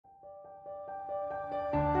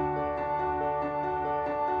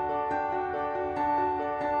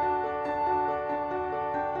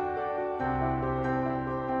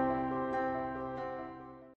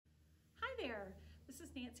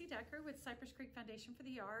Creek Foundation for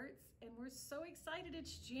the Arts, and we're so excited.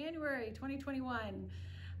 It's January 2021.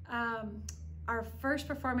 Our first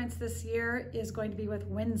performance this year is going to be with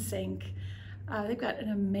Windsync. They've got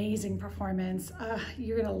an amazing performance.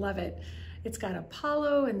 You're gonna love it. It's got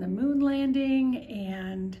Apollo and the moon landing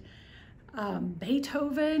and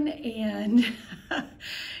Beethoven and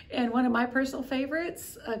and one of my personal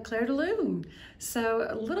favorites, Claire de Lune. So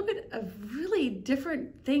a little bit of really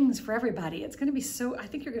different things for everybody. It's gonna be so, I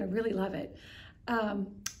think you're gonna really love it.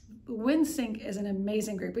 Windsync is an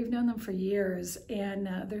amazing group. We've known them for years, and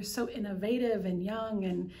they're so innovative and young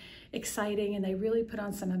and exciting, and they really put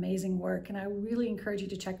on some amazing work, and I really encourage you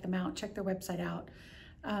to check them out, check their website out.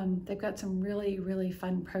 They've got some really, really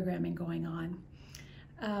fun programming going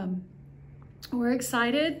on. We're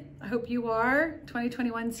excited. I hope you are.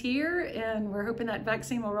 2021's here, and we're hoping that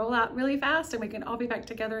vaccine will roll out really fast and we can all be back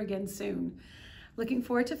together again soon. Looking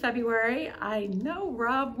forward to February. I know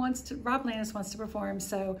Rob Landis wants to perform,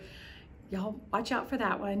 so y'all watch out for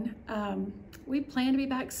that one. We plan to be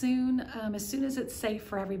back soon as it's safe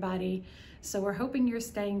for everybody. So we're hoping you're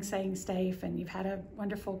staying safe and you've had a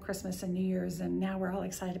wonderful Christmas and New Year's, and now we're all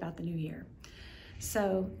excited about the new year.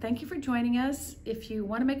 So thank you for joining us. If you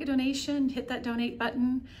want to make a donation, hit that donate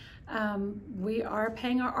button. We are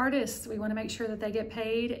paying our artists. We want to make sure that they get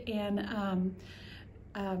paid, and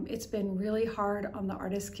it's been really hard on the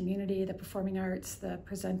artist community, the performing arts, the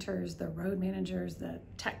presenters, the road managers, the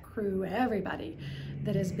tech crew, everybody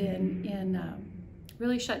that has been in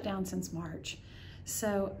really shut down since March.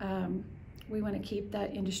 So we want to keep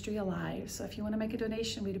that industry alive. So if you want to make a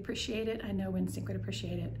donation, we'd appreciate it. I know Windsync would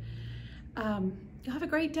appreciate it. You'll have a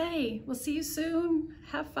great day. We'll see you soon.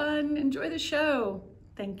 Have fun. Enjoy the show.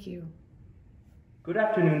 Thank you. Good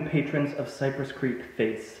afternoon, patrons of Cypress Creek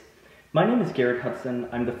Face. My name is Garrett Hudson.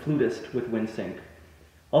 I'm the flutist with Windsync.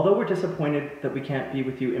 Although we're disappointed that we can't be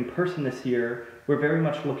with you in person this year, we're very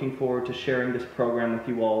much looking forward to sharing this program with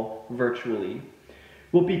you all virtually.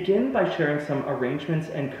 We'll begin by sharing some arrangements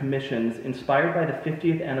and commissions inspired by the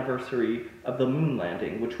 50th anniversary of the moon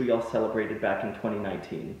landing, which we all celebrated back in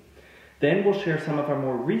 2019. Then we'll share some of our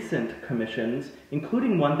more recent commissions,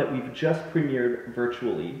 including one that we've just premiered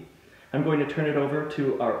virtually. I'm going to turn it over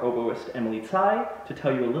to our oboist, Emily Tsai, to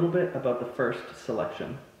tell you a little bit about the first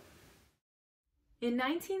selection. In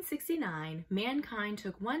 1969, mankind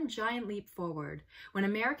took one giant leap forward when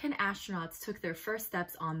American astronauts took their first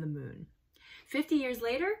steps on the moon. 50 years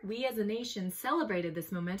later, we as a nation celebrated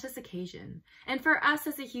this momentous occasion. And for us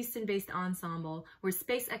as a Houston-based ensemble, where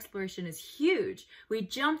space exploration is huge, we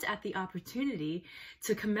jumped at the opportunity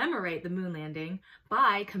to commemorate the moon landing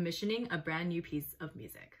by commissioning a brand new piece of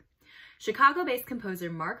music. Chicago-based composer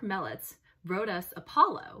Mark Mellitz wrote us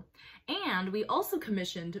Apollo, and we also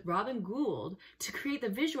commissioned Robin Gould to create the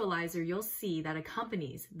visualizer you'll see that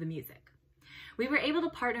accompanies the music. We were able to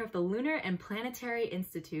partner with the Lunar and Planetary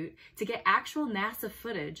Institute to get actual NASA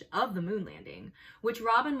footage of the moon landing, which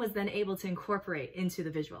Robin was then able to incorporate into the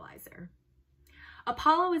visualizer.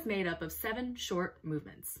 Apollo is made up of 7 short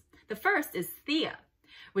movements. The first is Thea,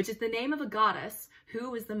 which is the name of a goddess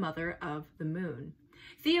who was the mother of the moon.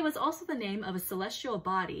 Thea was also the name of a celestial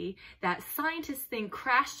body that scientists think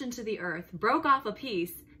crashed into the Earth, broke off a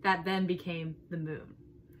piece that then became the moon.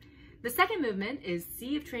 The second movement is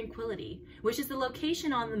Sea of Tranquility, which is the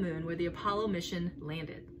location on the moon where the Apollo mission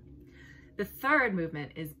landed. The third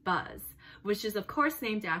movement is Buzz, which is of course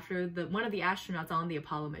named after one of the astronauts on the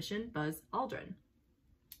Apollo mission, Buzz Aldrin.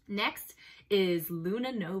 Next is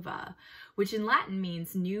Luna Nova, which in Latin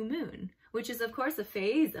means new moon, which is of course a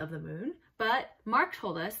phase of the moon, but Mark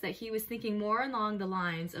told us that he was thinking more along the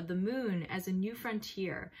lines of the moon as a new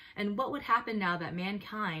frontier and what would happen now that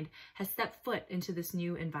mankind has stepped foot into this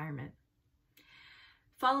new environment.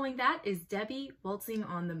 Following that is Debbie waltzing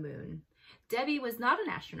on the moon. Debbie was not an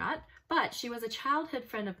astronaut, but she was a childhood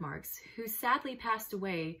friend of Mark's who sadly passed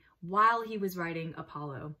away while he was writing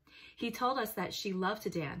Apollo. He told us that she loved to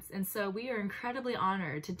dance, and so we are incredibly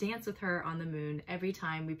honored to dance with her on the moon every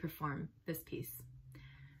time we perform this piece.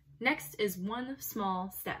 Next is One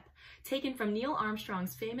Small Step, taken from Neil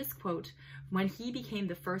Armstrong's famous quote when he became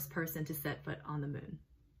the first person to set foot on the moon.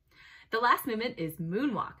 The last movement is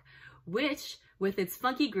Moonwalk, which, with its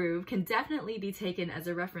funky groove, can definitely be taken as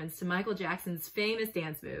a reference to Michael Jackson's famous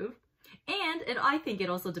dance move. And I think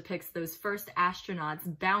it also depicts those first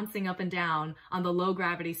astronauts bouncing up and down on the low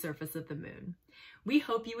gravity surface of the moon. We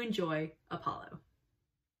hope you enjoy Apollo.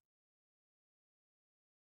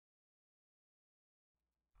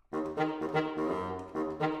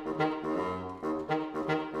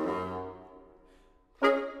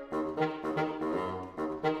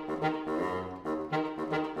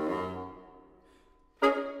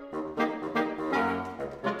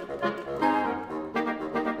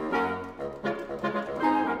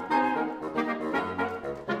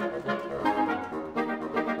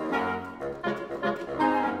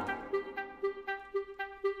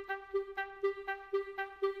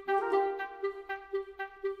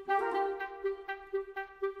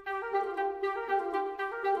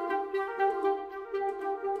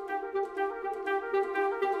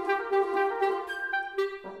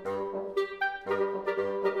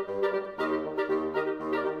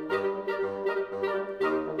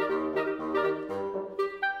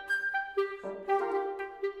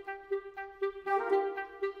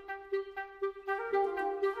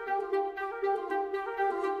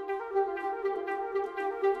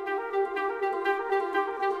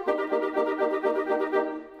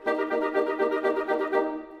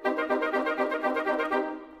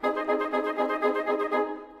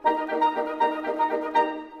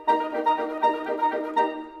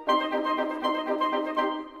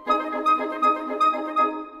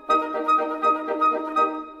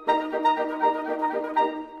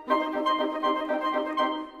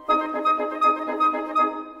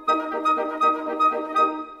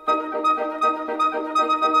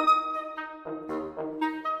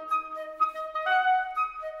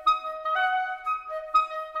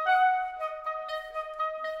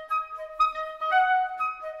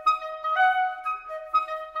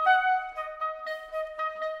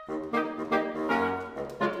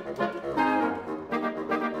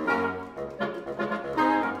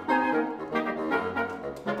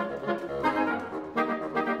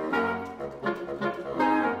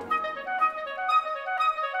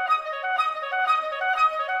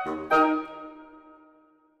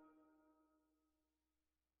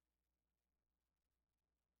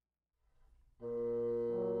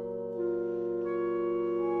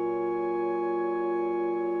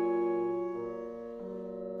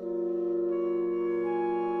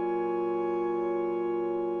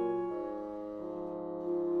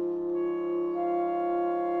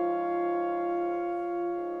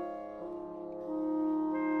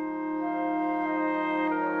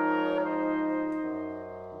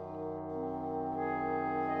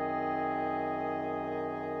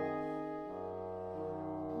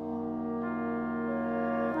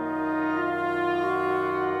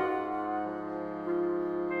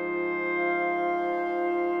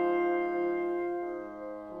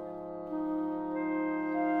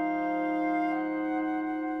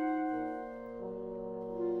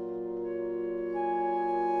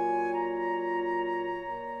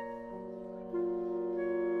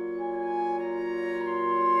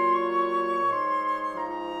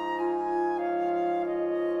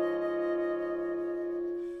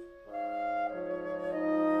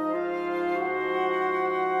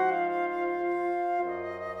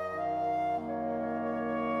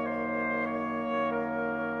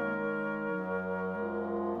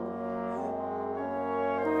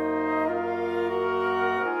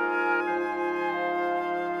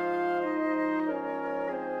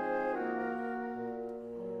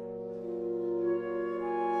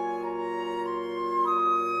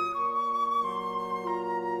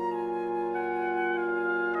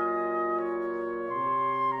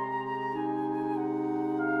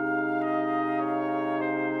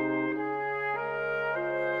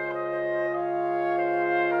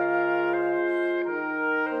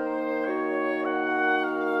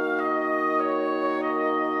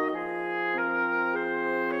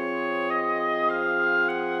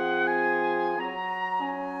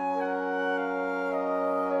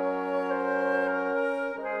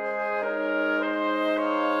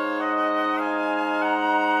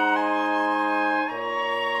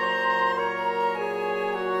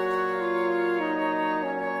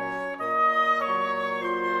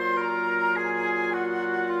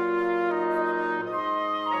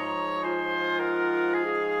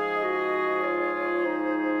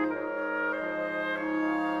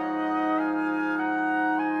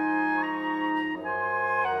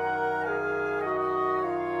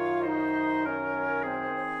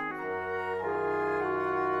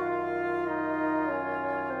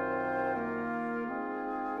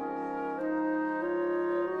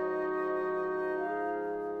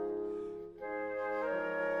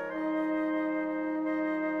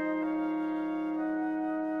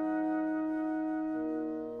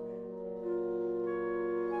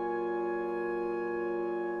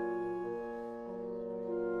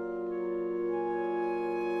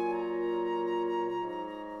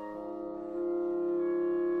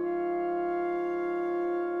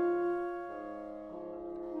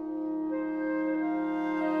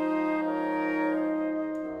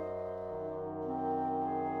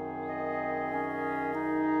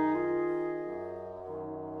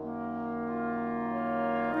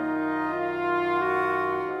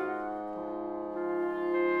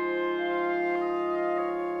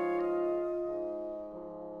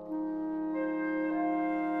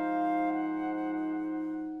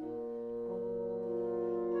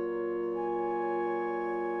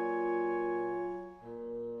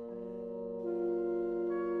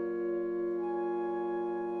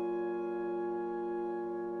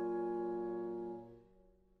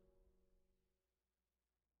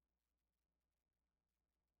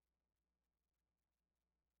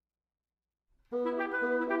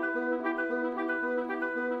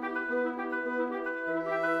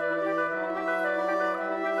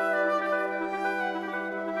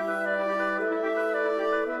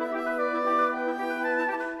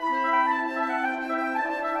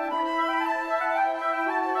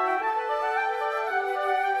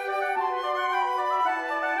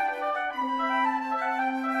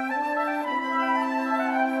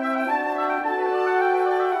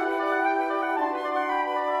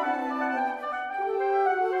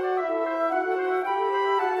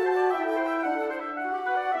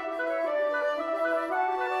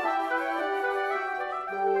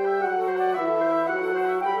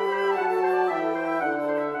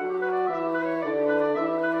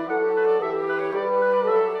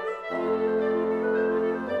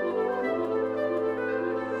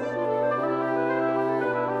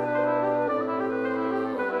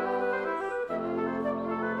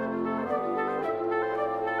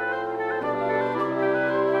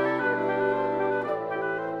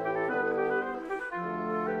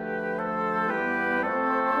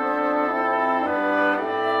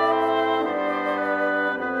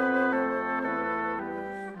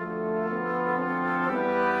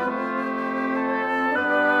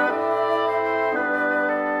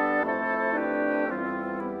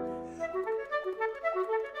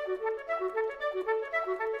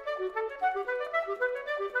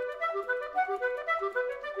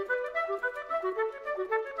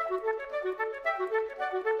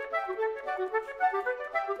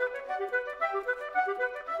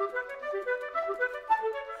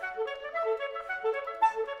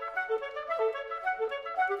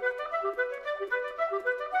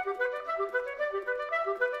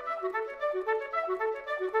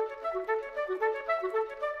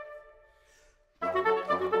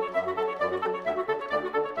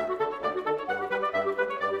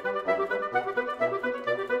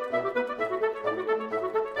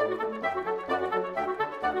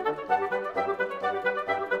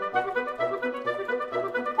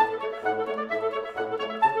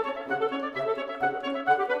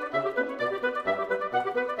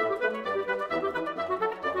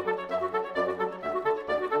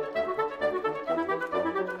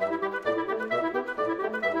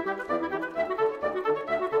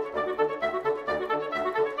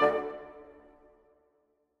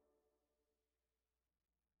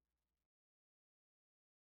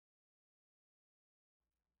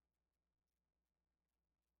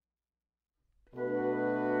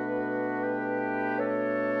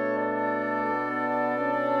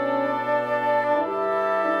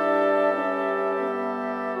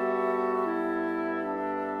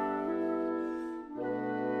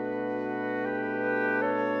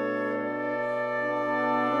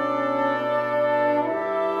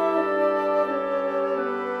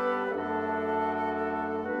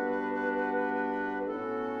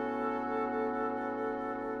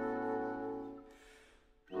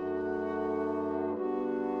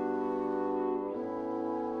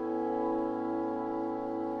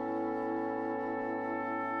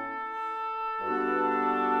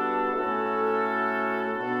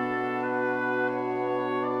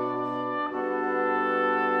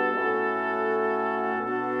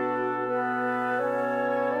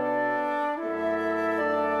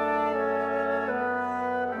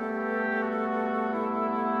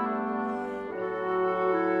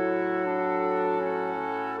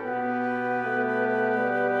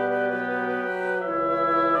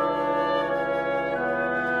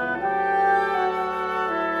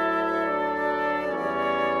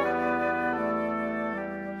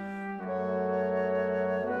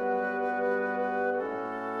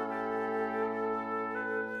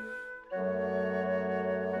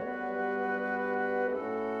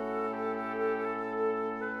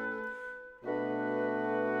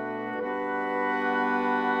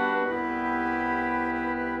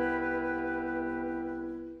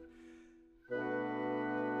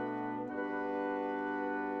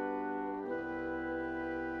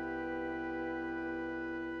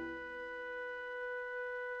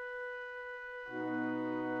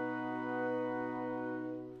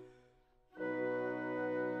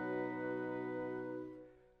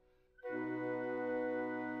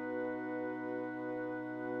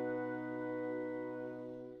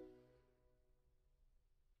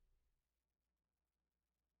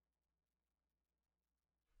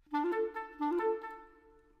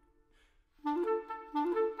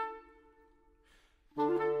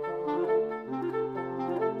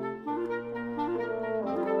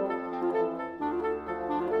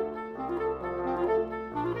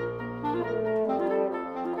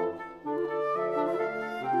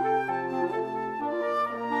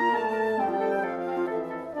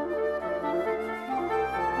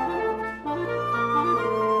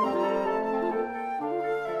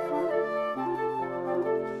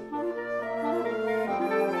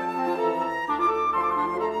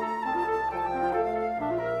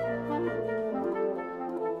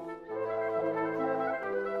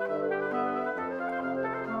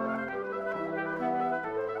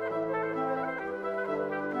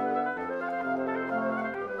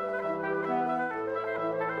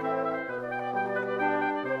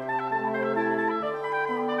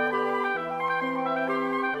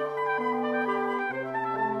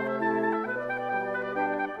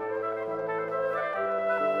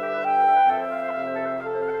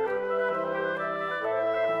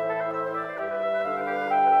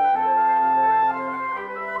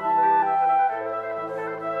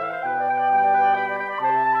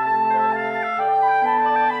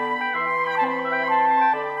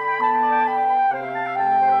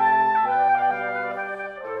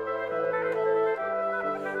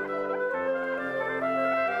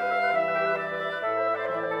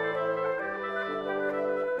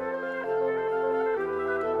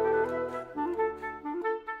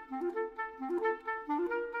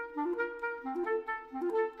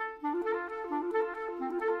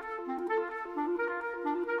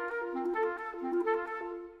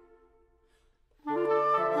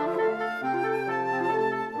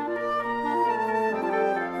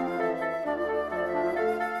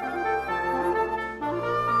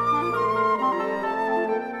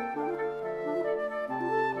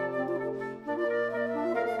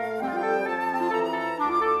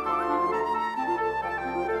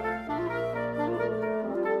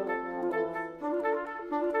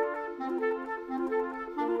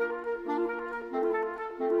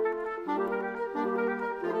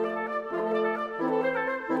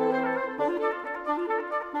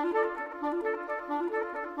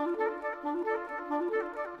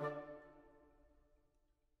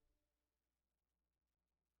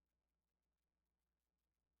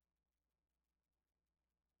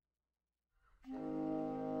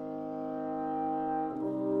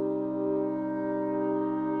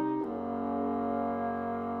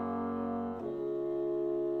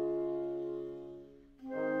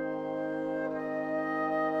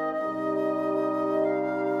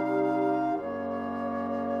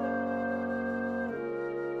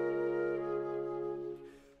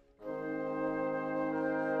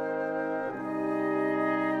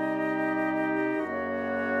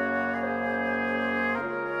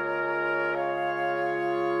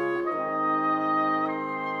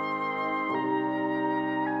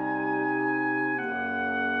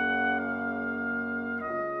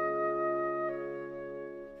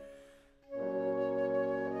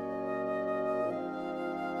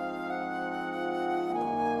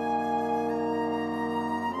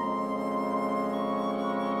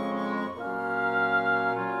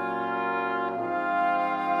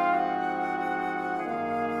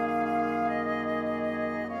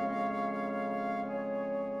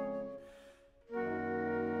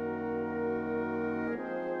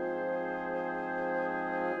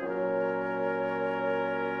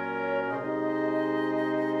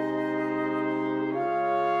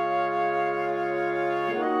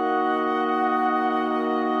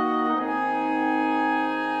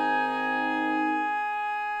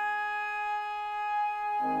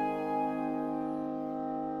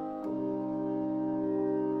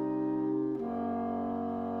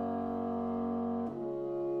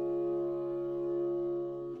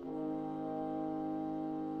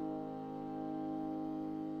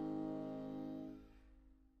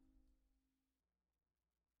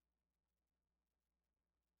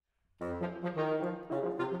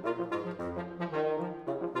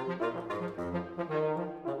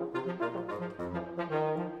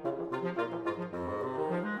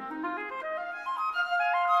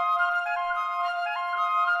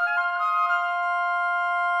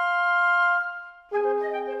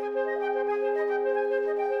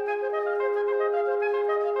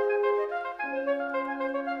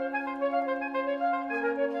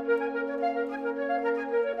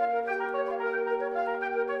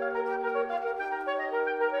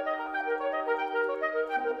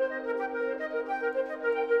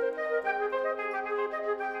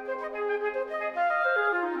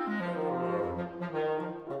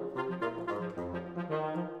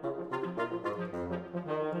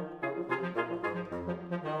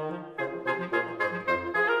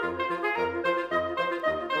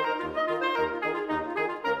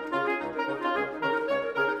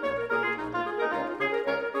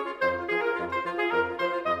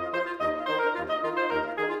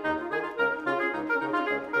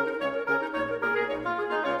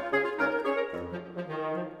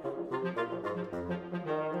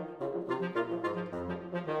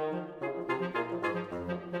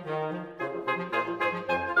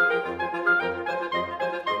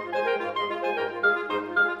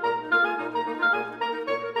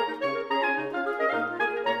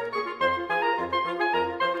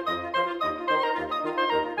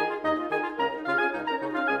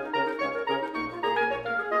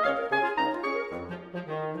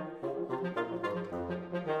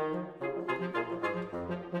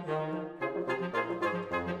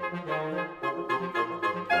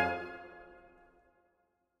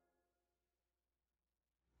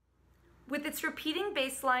 With its repeating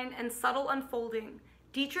bass line and subtle unfolding,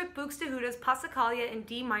 Dietrich Buxtehude's Passacaglia in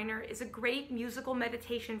D minor is a great musical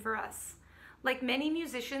meditation for us. Like many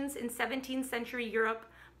musicians in 17th century Europe,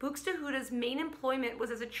 Buxtehude's main employment was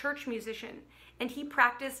as a church musician, and he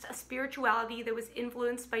practiced a spirituality that was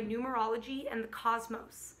influenced by numerology and the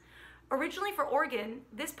cosmos. Originally for organ,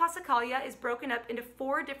 this Passacaglia is broken up into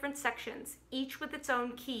 4 different sections, each with its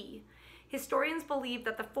own key. Historians believe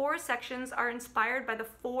that the 4 sections are inspired by the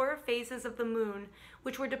 4 phases of the moon,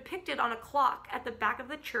 which were depicted on a clock at the back of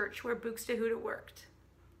the church where Buxtehude worked.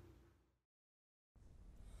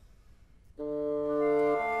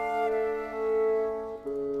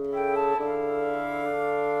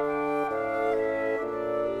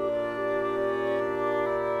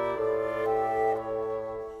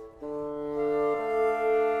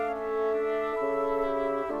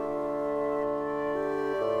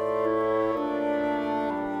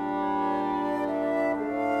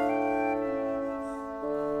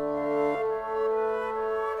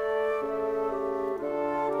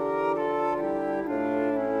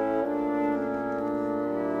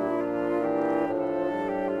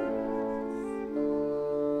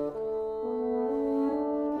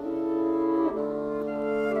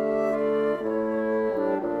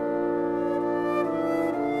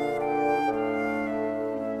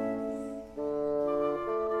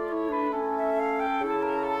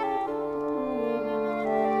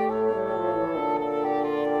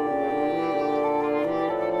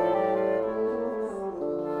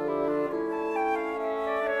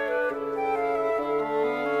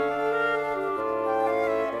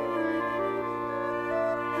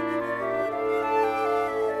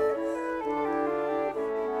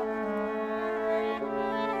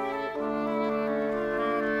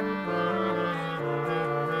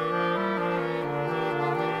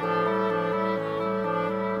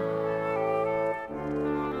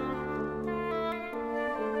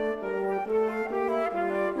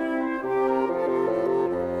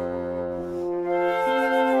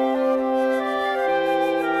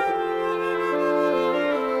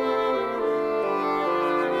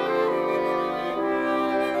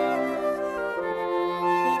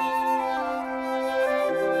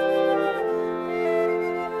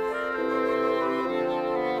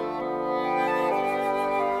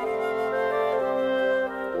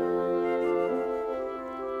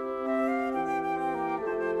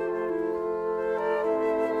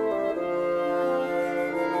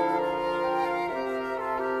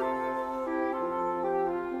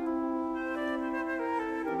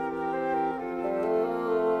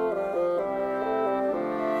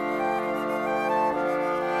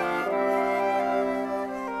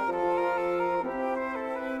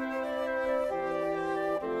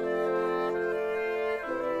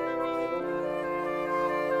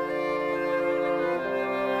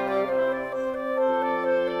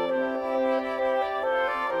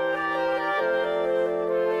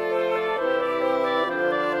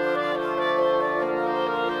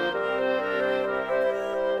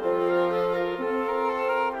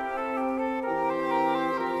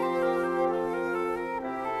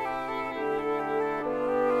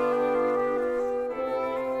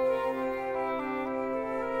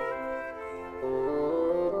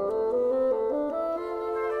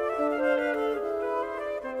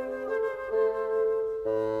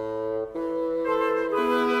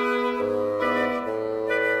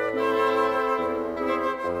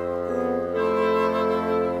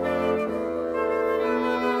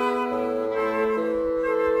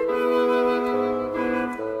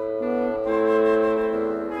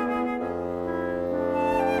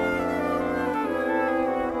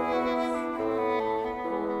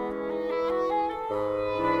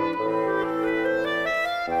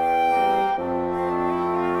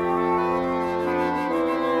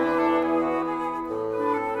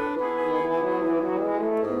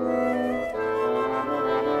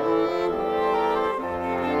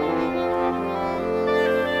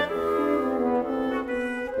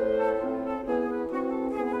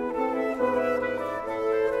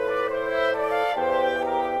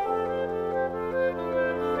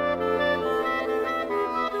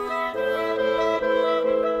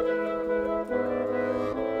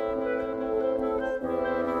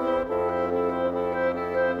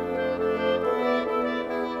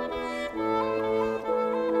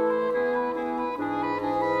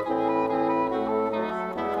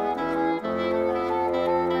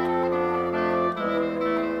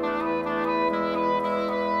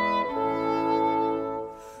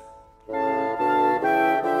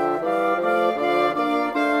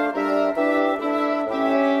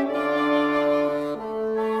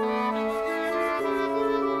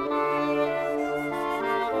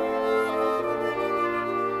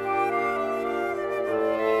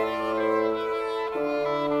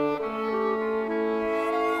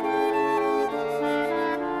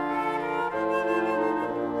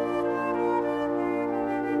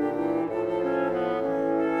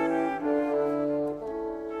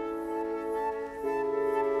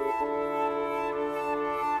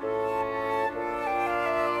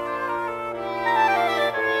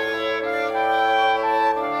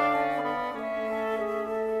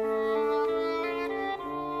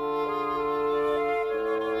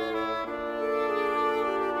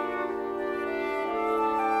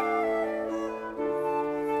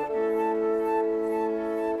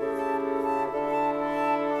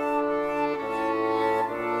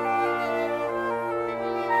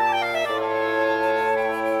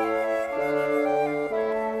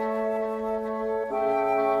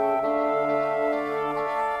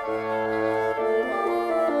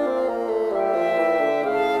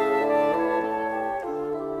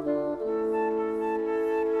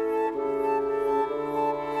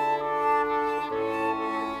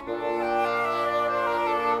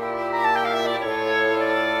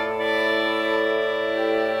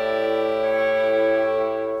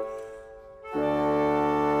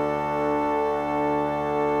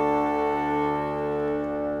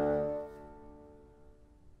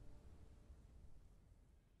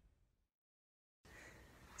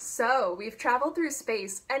 So we've traveled through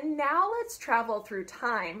space, and now let's travel through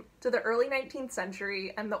time to the early 19th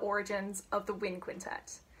century and the origins of the wind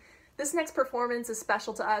quintet. This next performance is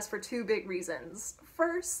special to us for two big reasons.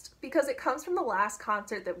 First, because it comes from the last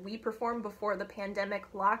concert that we performed before the pandemic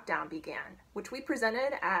lockdown began, which we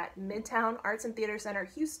presented at Midtown Arts and Theater Center,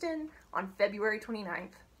 Houston on February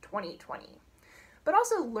 29th, 2020. But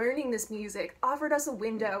also learning this music offered us a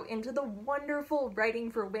window into the wonderful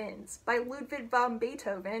Writing for Winds by Ludwig van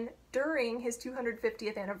Beethoven during his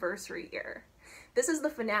 250th anniversary year. This is the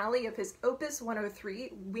finale of his Opus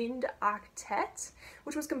 103, Wind Octet,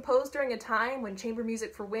 which was composed during a time when chamber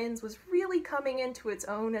music for winds was really coming into its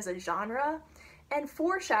own as a genre, and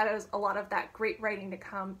foreshadows a lot of that great writing to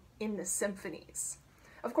come in the symphonies.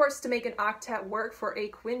 Of course, to make an octet work for a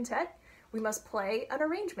quintet, we must play an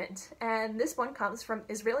arrangement, and this one comes from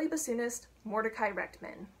Israeli bassoonist Mordecai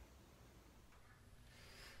Rechtman.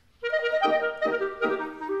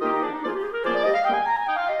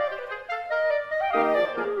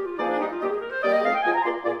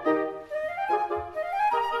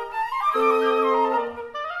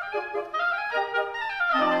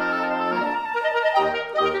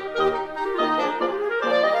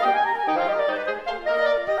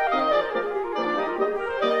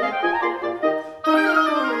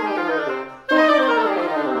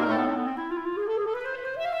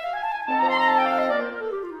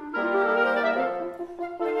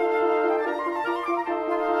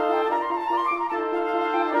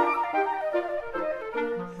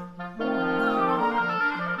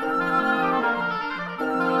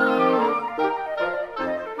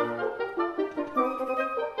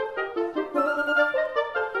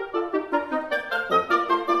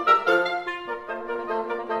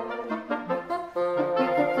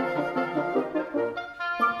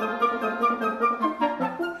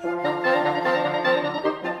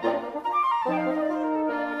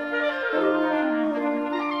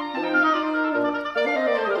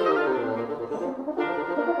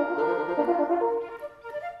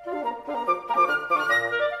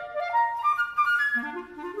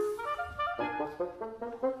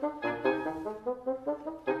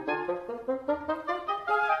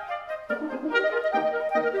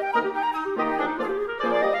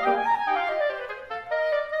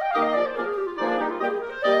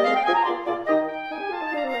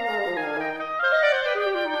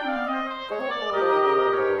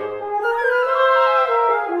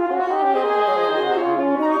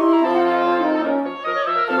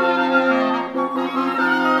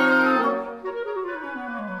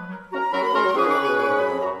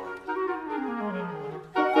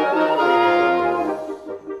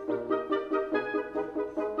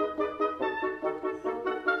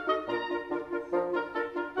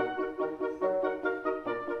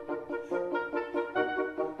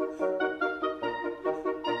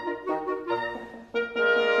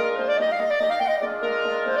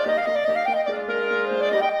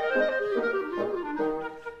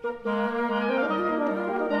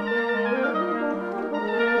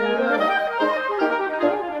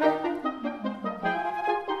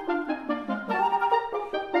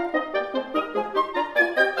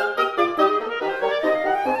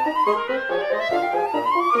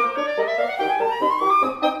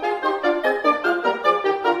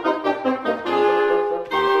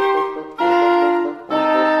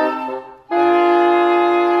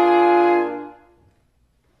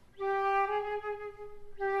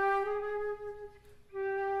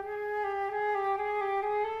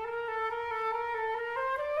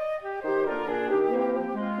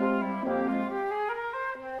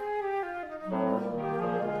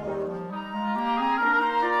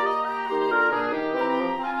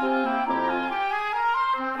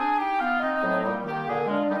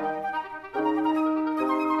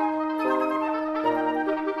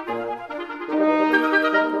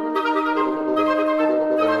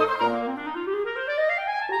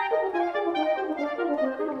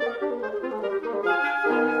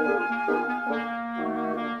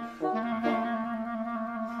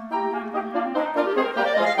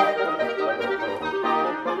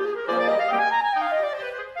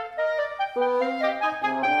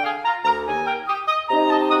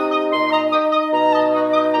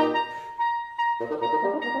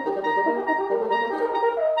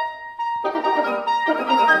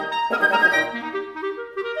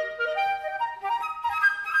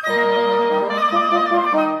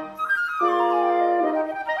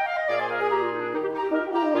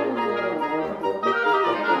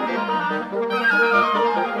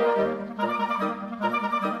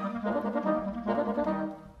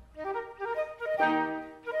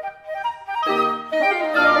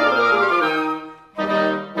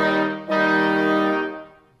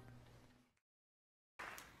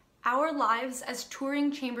 lives as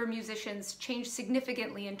touring chamber musicians changed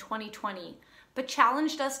significantly in 2020, but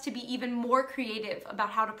challenged us to be even more creative about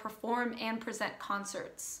how to perform and present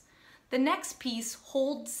concerts. The next piece,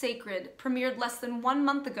 Hold Sacred, premiered less than 1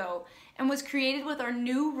 month ago and was created with our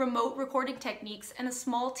new remote recording techniques and a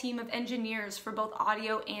small team of engineers for both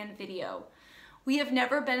audio and video. We have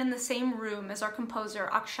never been in the same room as our composer,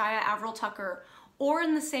 Akshaya Avril-Tucker, or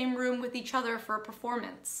in the same room with each other for a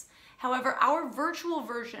performance. However, our virtual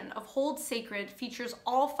version of Hold Sacred features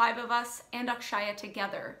all 5 of us and Akshaya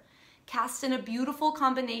together. Cast in a beautiful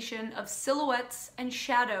combination of silhouettes and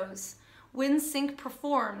shadows, Windsync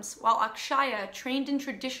performs while Akshaya, trained in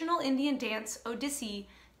traditional Indian dance, Odissi,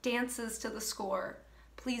 dances to the score.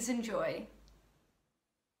 Please enjoy.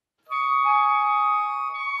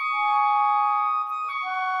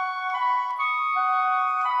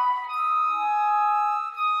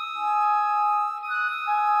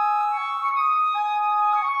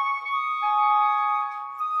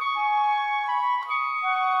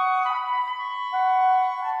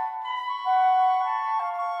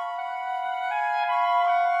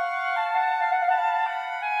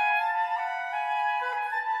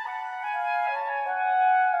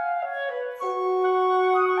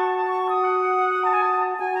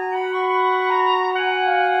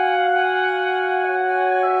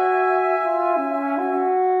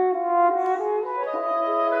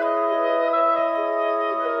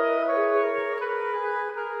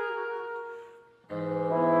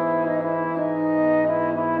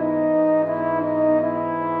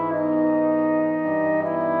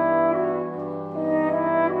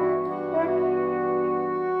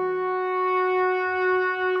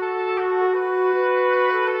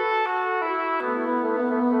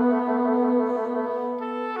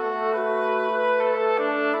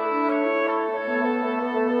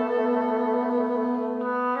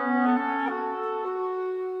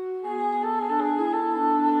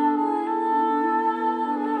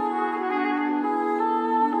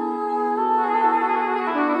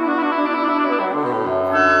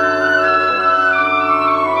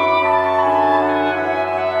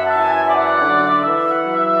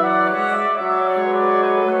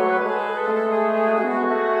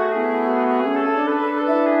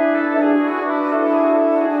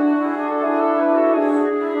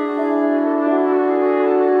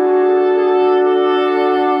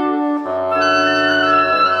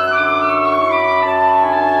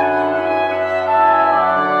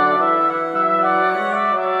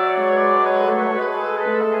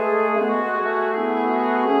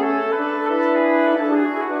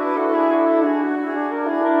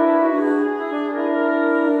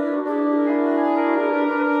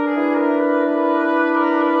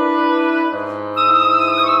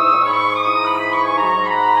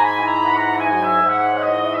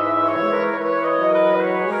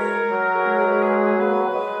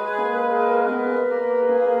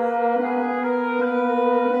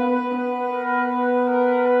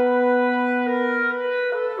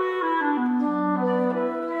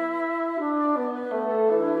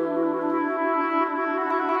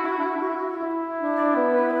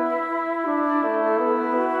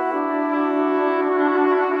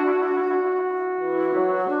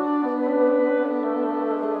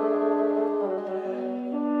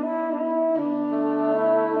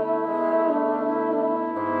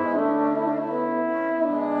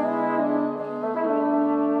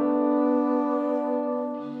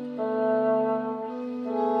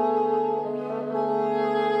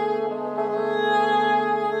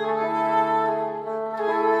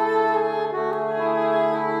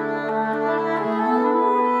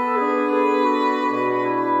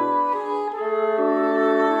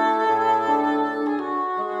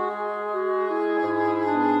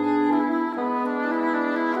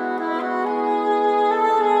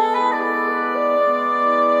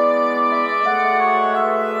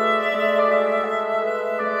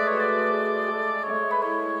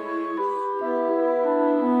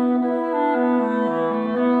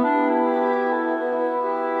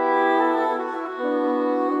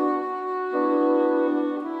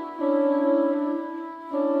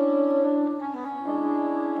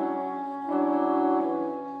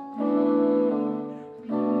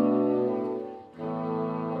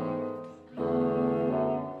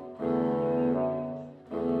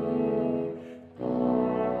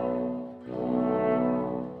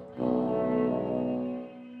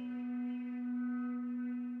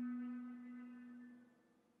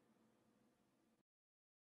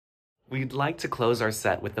 We'd like to close our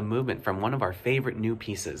set with a movement from one of our favorite new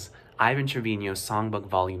pieces, Ivan Trevino's Songbook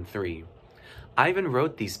Volume 3. Ivan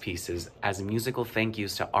wrote these pieces as musical thank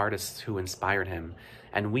yous to artists who inspired him,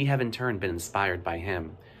 and we have in turn been inspired by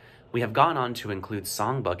him. We have gone on to include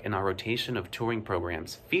songbook in our rotation of touring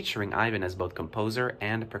programs featuring Ivan as both composer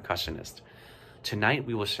and percussionist. Tonight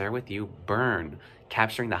we will share with you Burn,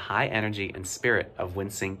 capturing the high energy and spirit of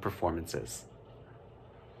Windsync performances.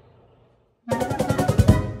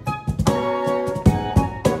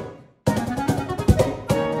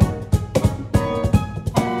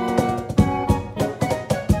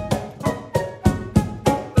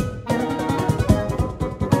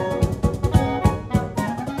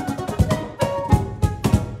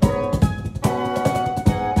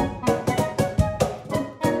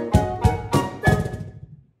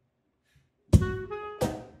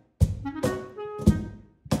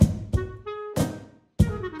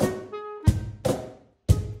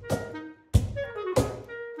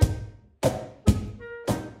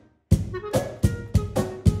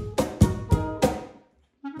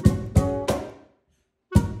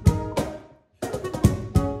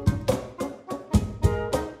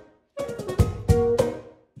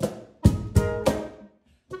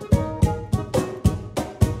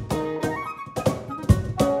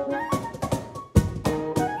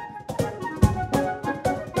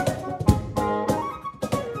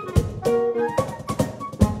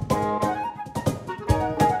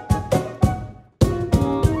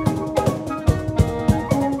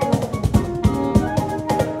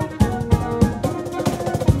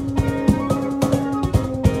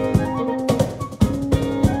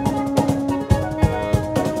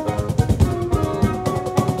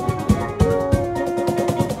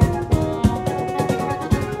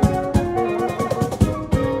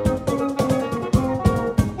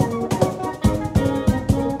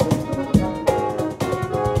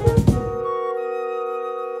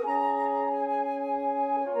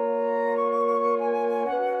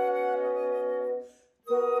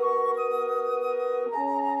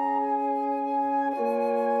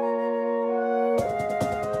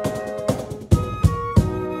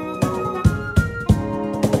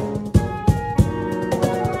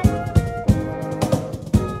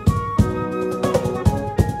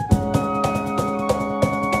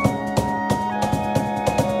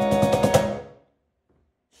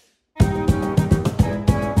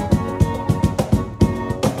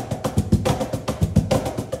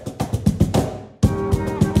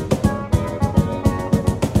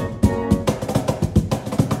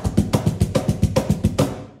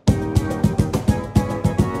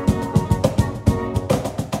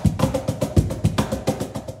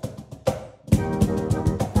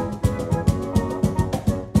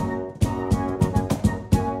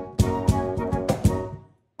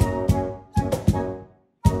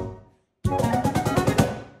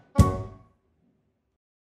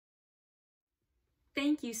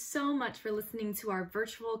 Thank you so much for listening to our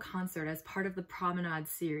virtual concert as part of the Promenade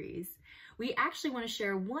series. We actually want to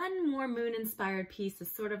share one more moon-inspired piece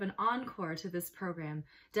as sort of an encore to this program,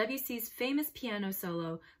 Debussy's famous piano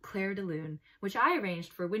solo, Clair de Lune, which I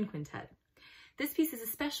arranged for Wind Quintet. This piece is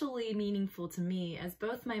especially meaningful to me as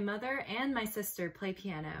both my mother and my sister play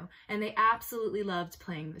piano, and they absolutely loved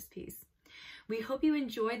playing this piece. We hope you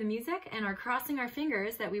enjoy the music and are crossing our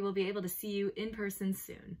fingers that we will be able to see you in person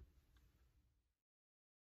soon.